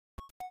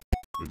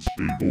It's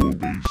big old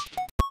beast.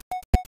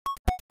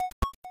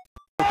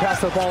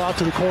 Pass that ball out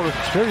to the corner.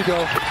 There you go.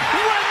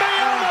 Wemby,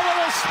 a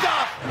little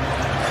stop.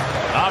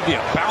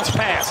 Obvious bounce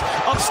pass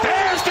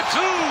upstairs to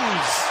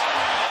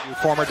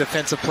Kuz. Former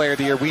Defensive Player of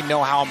the Year. We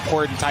know how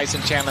important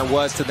Tyson Chandler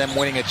was to them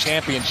winning a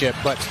championship,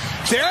 but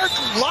they're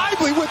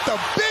lively with the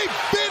big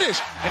finish.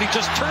 And he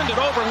just turned it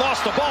over,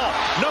 lost the ball.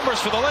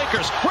 Numbers for the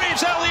Lakers.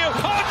 Reeves alley-oop.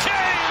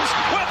 James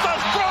with the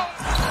throw.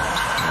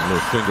 A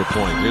little finger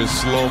point. Here's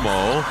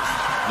slow-mo.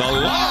 The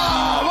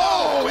lob.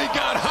 Oh, he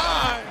got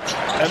high.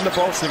 And the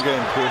Boston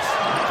game, Chris,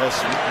 as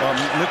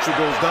Mitchell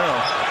goes down.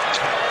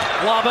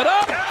 Lob it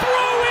up.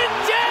 Throw it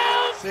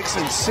down. 6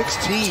 and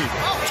 16.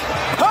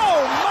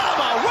 Oh,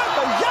 mama,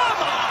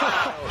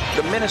 Wembayama.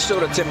 The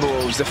Minnesota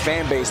Timberwolves, the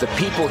fan base, the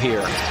people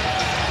here,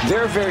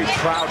 they're very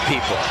proud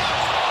people.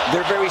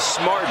 They're very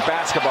smart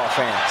basketball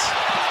fans.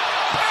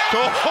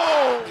 Go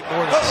home.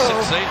 More than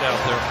 6'8"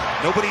 out there.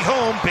 Nobody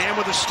home. Bam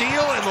with a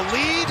steal and the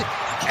lead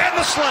and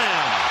the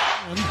slam.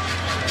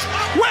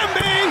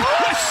 Wemby!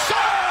 Yes, sir!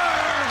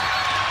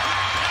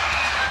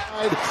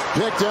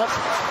 Picked up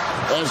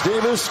as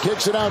Davis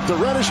kicks it out to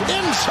Reddish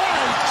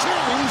inside.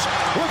 James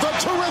with a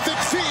terrific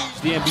feed.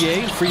 The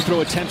NBA free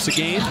throw attempts a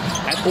game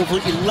at over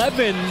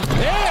 11. And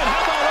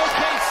how about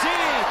OKC?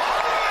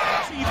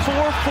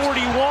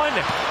 441.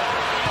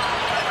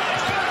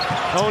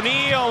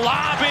 O'Neal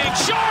lobbing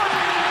short.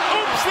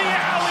 Oops, the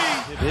alley.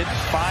 Hit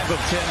 5 of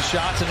 10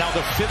 shots and now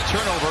the 5th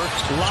turnover.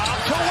 Lob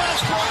to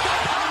Westbrook.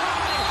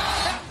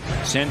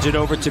 Sends it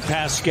over to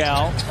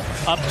Pascal.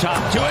 Up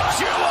top to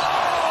it.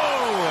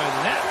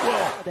 And that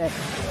will.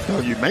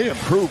 Well, you may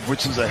improve,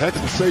 which is a heck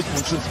of a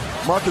statement since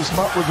Marcus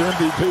Smart was the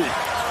MVP.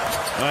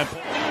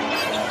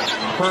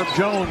 Herb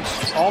Jones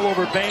all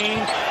over Bain.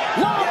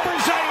 Lob for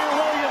Zaire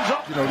Williams.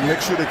 You know,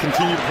 make sure they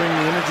continue to bring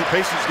the energy.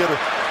 Pacers get a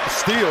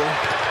steal.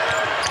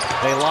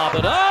 They lob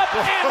it up,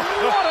 and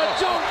what a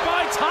dunk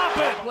by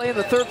Toppin! Play in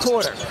the third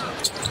quarter.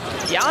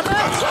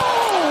 Giannis.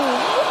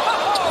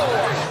 Oh,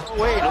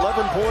 wait,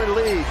 11-point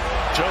lead.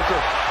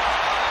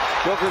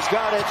 Joker's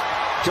got it.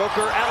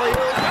 Joker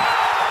alley-oop.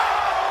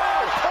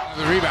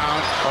 The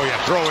rebound. Oh, yeah,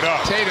 throw it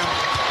up. Tatum.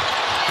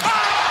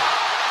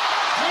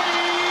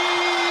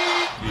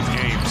 These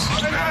games.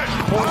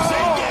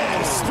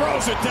 Porzingis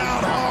throws it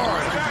down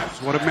hard.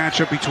 What a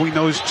matchup between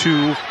those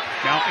two.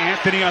 Now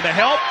Anthony on the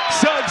help.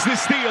 Suggs the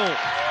steal.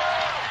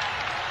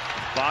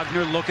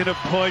 Wagner looking to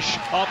push.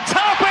 Up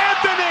top,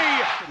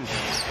 Anthony!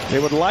 They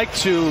would like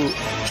to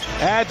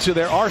add to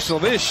their arsenal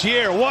this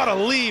year. What a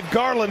lead,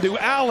 Garland to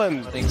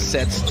Allen.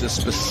 Sets to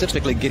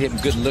specifically get him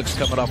good looks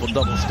coming off of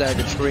double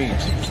staggered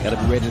screens. Got to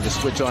be ready to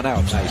switch on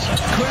out. Nice.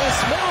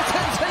 Chris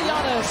Middleton to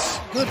Giannis.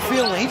 Good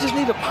feeling. He just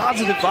needed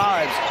positive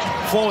vibes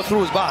flowing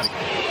through his body.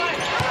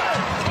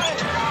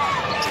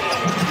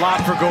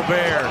 Lob for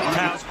Gobert.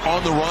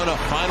 On the run, a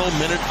final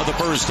minute of the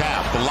first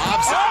half. The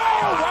lobs. Oh,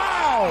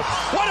 wow!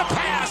 What a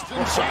pass!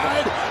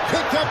 Inside,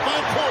 picked up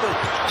by Porter.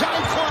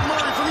 Down court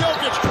Murray for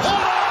Jokic.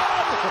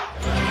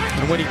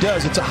 And when he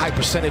does, it's a high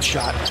percentage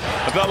shot.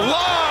 The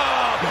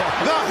lob!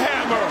 The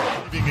hammer!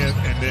 Moving it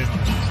and then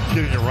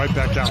getting it right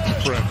back out to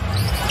Fred.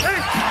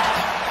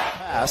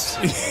 Pass.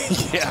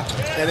 Yeah.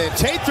 And then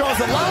Tate throws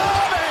the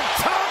lob, and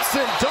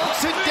Thompson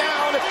dunks it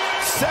down.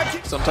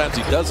 Second. Sometimes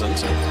he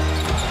doesn't.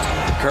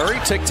 Curry,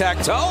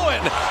 tic-tac-toe,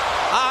 and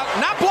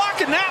not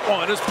blocking that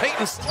one is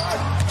Peyton.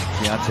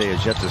 Deontay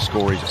has yet to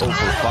score. He's 0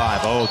 for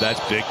 5. Oh, that's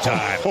big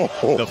time.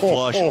 The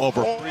flush over.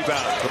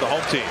 Rebound for the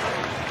home team.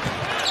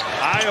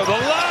 Io, the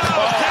lob!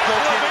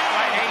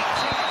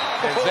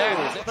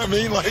 I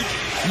mean, like,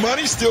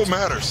 money still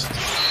matters.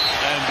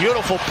 And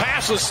beautiful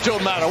passes still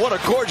matter. What a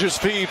gorgeous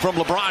feed from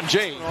LeBron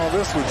James. All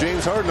this with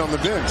James Harden on the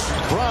bench.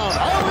 Brown.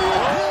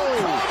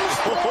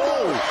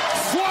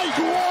 Flight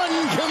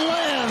one can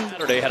land.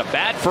 Saturday had a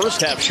bad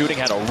first half shooting,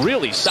 had a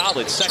really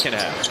solid second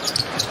half.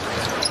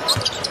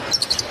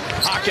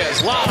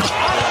 Jaquez lob.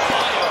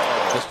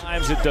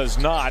 Times it does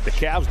not. The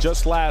Cavs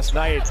just last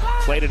night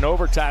played in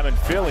overtime in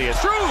Philly.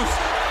 Struz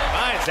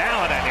finds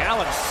Allen, and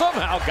Allen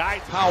somehow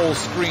guides. Powell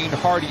screen,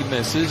 Hardy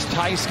misses.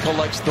 Tice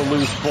collects the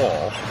loose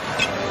ball.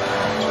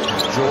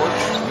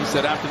 George, he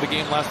said after the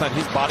game last night,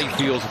 his body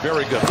feels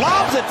very good.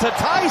 Lobs it to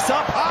Tice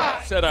up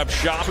high. Set up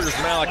shoppers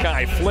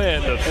Malachi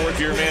Flynn, the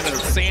fourth-year man of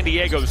San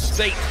Diego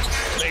State,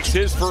 makes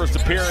his first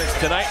appearance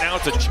tonight. Now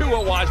it's a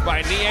Chua watch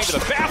by Niang to the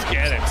basket,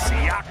 and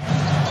Siak.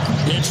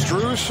 It's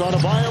Strus on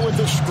Abaya with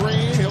the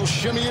screen. He'll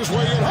shimmy his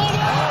way in. Hold on!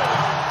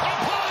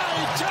 Up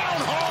high,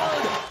 down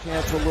hard.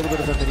 Chance for a little bit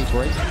of a mini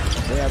break.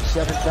 They have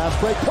 7 fast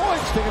break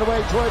points. Taking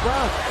away Troy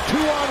Brown.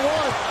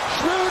 2-on-1.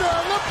 Schroeder.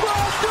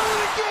 LeBron do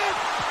it again.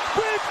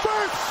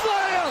 Reverse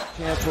slam.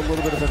 Chance for a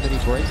little bit of a mini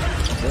break.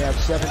 They have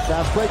 7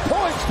 fast break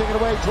points. Taking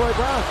away Troy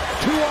Brown.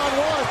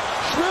 2-on-1.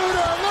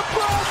 Schroeder.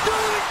 LeBron do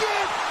it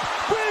again.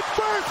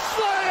 Reverse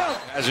slam.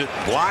 Has it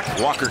blocked.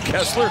 Walker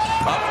Kessler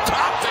up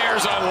top.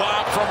 There's a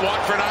lob from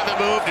Watford on the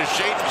move to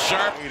Shaedon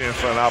Sharpe. Waiting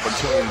for an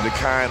opportunity to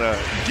kind of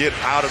get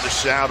out of the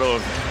shadow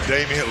of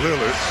Damian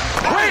Lillard.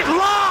 Great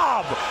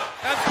lob!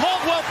 And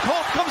Caldwell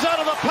Pope comes out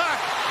of the pack.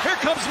 Here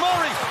comes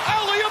Murray.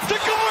 Alley up to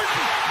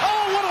Gordon.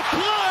 Oh, what a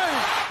play!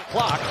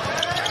 clock.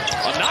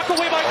 A knock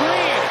away by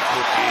Green.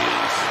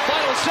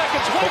 Final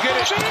seconds. Wait for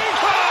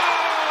it.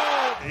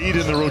 8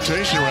 in the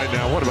rotation right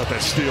now. What about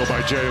that steal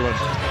by Jalen?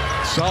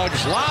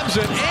 Suggs lobs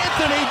it.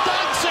 Anthony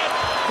dunks it.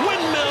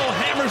 Windmill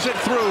hammers it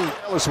through.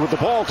 Ellis with the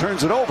ball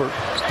turns it over.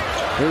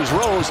 Here's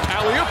Rose.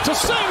 Alley-oop to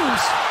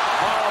Sims.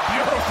 Oh,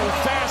 beautiful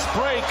fast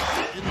break.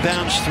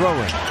 Inbounds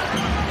throwing.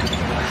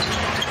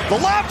 The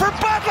lob for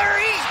Butler.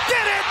 He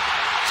did it.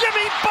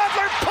 Jimmy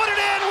Butler put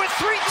it in with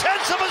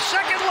 0.3 of a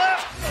second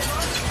left.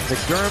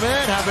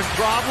 McDermott having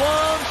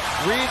problems.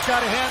 Reed's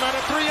got a hand on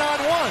a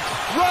 3-on-1.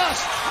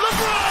 Russ.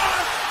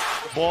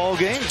 LeBron. Ball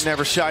game.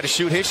 Never shy to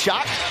shoot his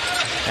shot.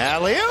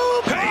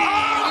 Alley-oop. Hey,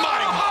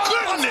 my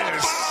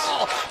goodness.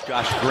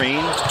 Josh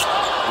Green.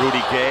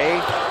 Rudy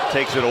Gay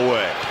takes it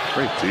away.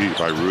 Great D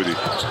by Rudy.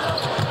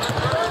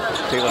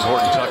 Taylor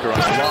Horton-Tucker on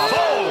the lob.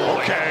 Oh,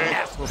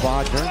 okay. For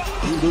Wagner.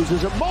 He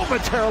loses it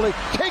momentarily.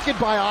 Taken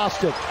by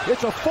Austin.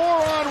 It's a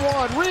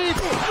 4-on-1. Reed.